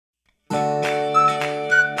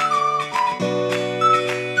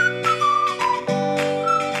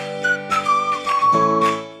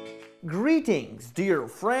dear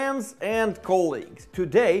friends and colleagues.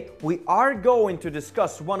 Today we are going to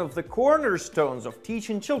discuss one of the cornerstones of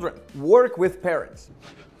teaching children: work with parents.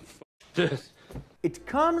 It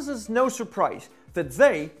comes as no surprise that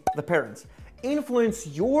they, the parents, influence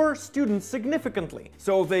your students significantly,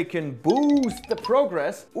 so they can boost the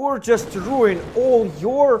progress or just ruin all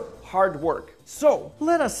your hard work. So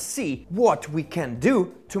let us see what we can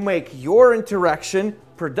do to make your interaction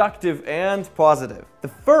productive and positive. The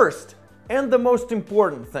first and the most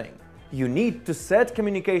important thing: you need to set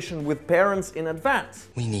communication with parents in advance.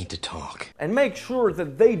 We need to talk. And make sure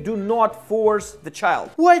that they do not force the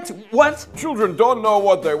child. What? Children don't know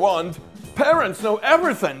what they want. Parents know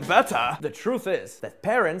everything better. The truth is that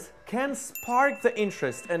parents can spark the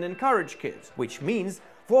interest and encourage kids, which means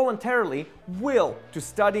voluntarily will to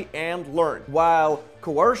study and learn, while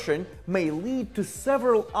coercion may lead to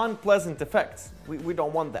several unpleasant effects. We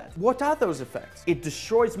don't want that. What are those effects? It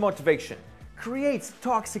destroys motivation, creates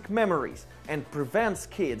toxic memories, and prevents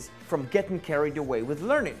kids from getting carried away with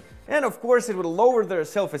learning. And of course, it would lower their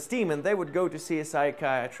self-esteem and they would go to see a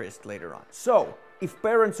psychiatrist later on. So, if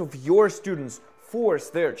parents of your students force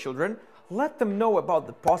their children, let them know about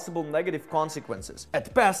the possible negative consequences.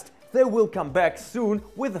 At best, they will come back soon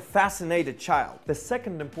with a fascinated child. The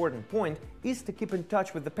second important point is to keep in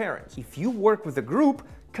touch with the parents. If you work with a group,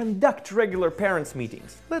 conduct regular parents'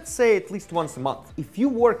 meetings, let's say at least once a month. If you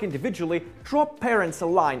work individually, drop parents a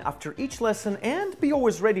line after each lesson and be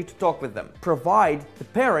always ready to talk with them. Provide the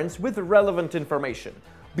parents with the relevant information.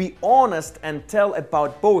 Be honest and tell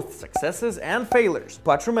about both successes and failures.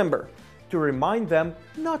 But remember to remind them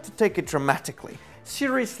not to take it dramatically.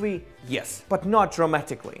 Seriously, yes, but not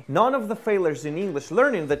dramatically. None of the failures in English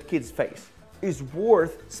learning that kids face is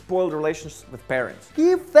worth spoiled relationships with parents.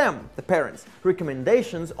 Give them, the parents,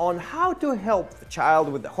 recommendations on how to help the child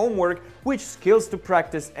with the homework, which skills to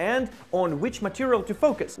practice, and on which material to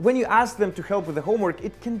focus. When you ask them to help with the homework,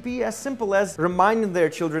 it can be as simple as reminding their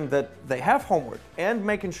children that they have homework and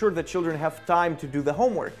making sure that children have time to do the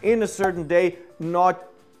homework in a certain day, not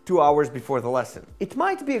 2 hours before the lesson. It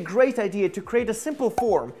might be a great idea to create a simple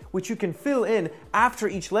form which you can fill in after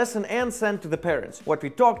each lesson and send to the parents. What we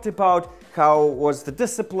talked about, how was the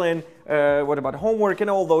discipline, what about homework, and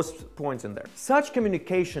all those points in there. Such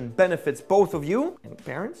communication benefits both of you and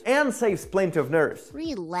parents and saves plenty of nerves.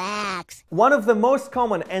 Relax. One of the most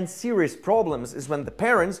common and serious problems is when the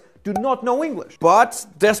parents do not know English, but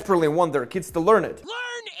desperately want their kids to learn it.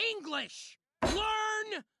 Learn English!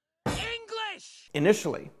 Learn English!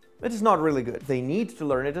 Initially, it is not really good. They need to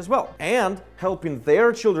learn it as well. And helping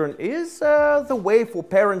their children is the way for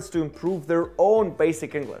parents to improve their own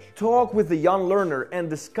basic English. Talk with the young learner and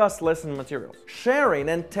discuss lesson materials. Sharing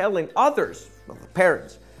and telling others, well, the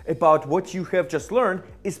parents, about what you have just learned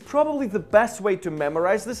is probably the best way to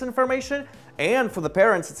memorize this information. And for the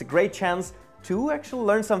parents, it's a great chance to actually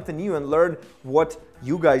learn something new and learn what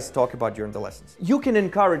you guys talk about during the lessons. You can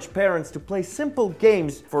encourage parents to play simple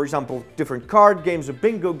games, for example, different card games or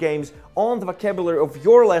bingo games, on the vocabulary of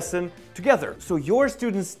your lesson together. So your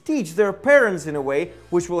students teach their parents in a way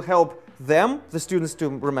which will help them, the students, to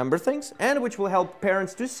remember things, and which will help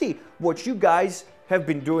parents to see what you guys have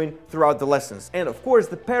been doing throughout the lessons. And of course,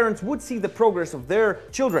 the parents would see the progress of their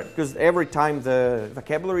children, because every time the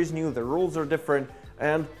vocabulary is new, the rules are different,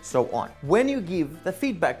 and so on. When you give the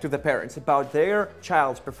feedback to the parents about their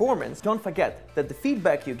child's performance, don't forget that the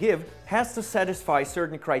feedback you give has to satisfy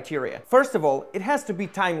certain criteria. First of all, it has to be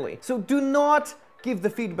timely. So do not give the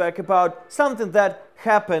feedback about something that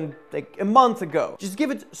happened like a month ago. Just give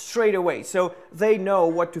it straight away so they know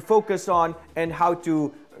what to focus on and how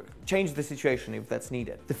to change the situation if that's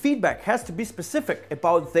needed. The feedback has to be specific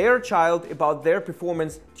about their child, about their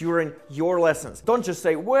performance during your lessons. Don't just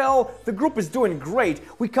say, well, the group is doing great,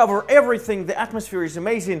 we cover everything, the atmosphere is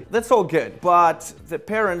amazing, that's all good. But the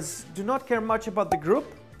parents do not care much about the group,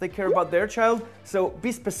 they care about their child, so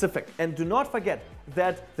be specific. And do not forget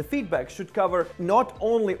that the feedback should cover not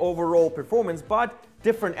only overall performance, but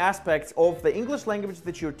different aspects of the English language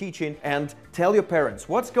that you're teaching, and tell your parents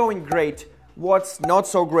what's going great, what's not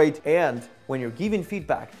so great. And when you're giving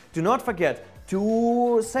feedback, do not forget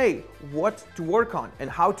to say what to work on and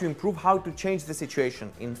how to improve, how to change the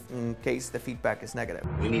situation in case the feedback is negative.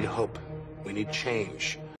 We need hope. We need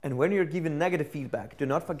change. And when you're giving negative feedback, do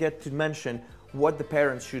not forget to mention what the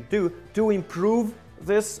parents should do to improve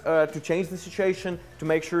this to change the situation, to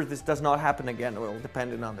make sure this does not happen again, well,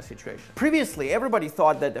 depending on the situation. Previously, everybody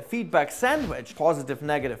thought that the feedback sandwich, positive,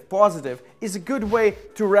 negative, positive, is a good way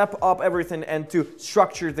to wrap up everything and to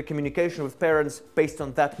structure the communication with parents based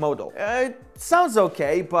on that model. It sounds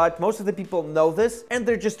okay, but most of the people know this, and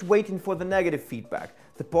they're just waiting for the negative feedback.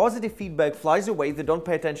 The positive feedback flies away, they don't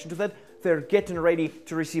pay attention to that, they're getting ready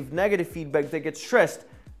to receive negative feedback, they get stressed,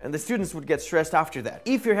 and the students would get stressed after that.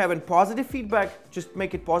 If you're having positive feedback, just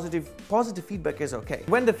make it positive. Positive feedback is okay.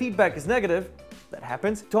 When the feedback is negative, that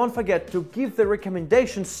happens, don't forget to give the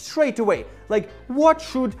recommendation straight away. Like, what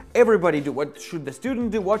should everybody do? What should the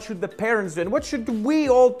student do? What should the parents do? And what should we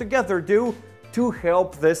all together do to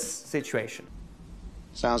help this situation?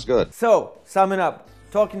 Sounds good. So, summing up,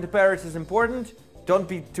 talking to parents is important, don't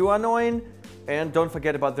be too annoying, and don't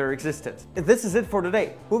forget about their existence. And this is it for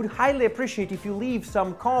today. We would highly appreciate if you leave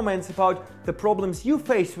some comments about the problems you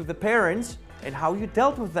faced with the parents and how you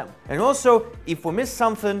dealt with them. And also, if we missed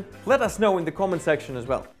something, let us know in the comment section as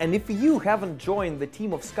well. And if you haven't joined the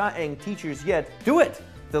team of Skyeng teachers yet, do it!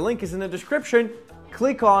 The link is in the description.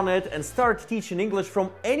 Click on it and start teaching English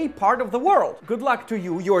from any part of the world. Good luck to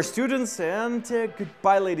you, your students, and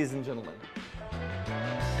goodbye, ladies and gentlemen.